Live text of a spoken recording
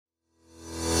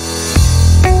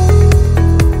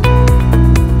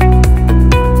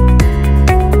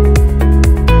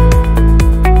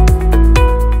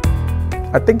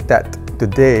think that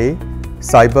today,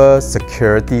 cyber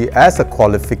security as a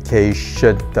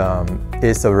qualification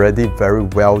is already very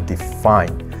well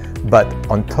defined. But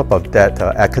on top of that,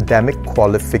 academic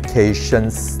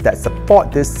qualifications that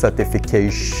support these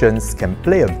certifications can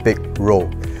play a big role.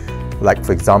 Like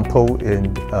for example,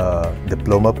 in a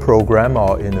diploma program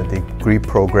or in a degree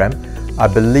program, I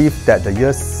believe that the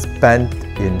years spent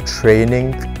in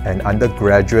training and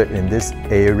undergraduate in these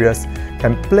areas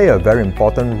can play a very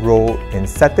important role in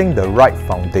setting the right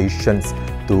foundations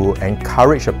to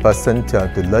encourage a person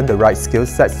to learn the right skill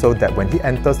set so that when he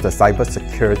enters the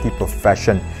cybersecurity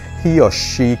profession, he or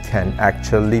she can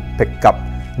actually pick up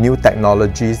new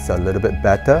technologies a little bit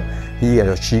better. He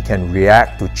or she can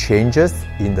react to changes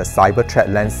in the cyber threat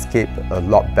landscape a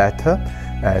lot better.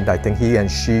 And I think he and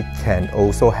she can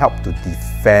also help to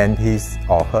defend his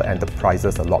or her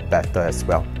enterprises a lot better as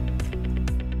well.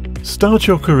 Start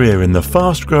your career in the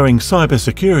fast-growing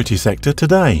cybersecurity sector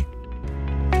today.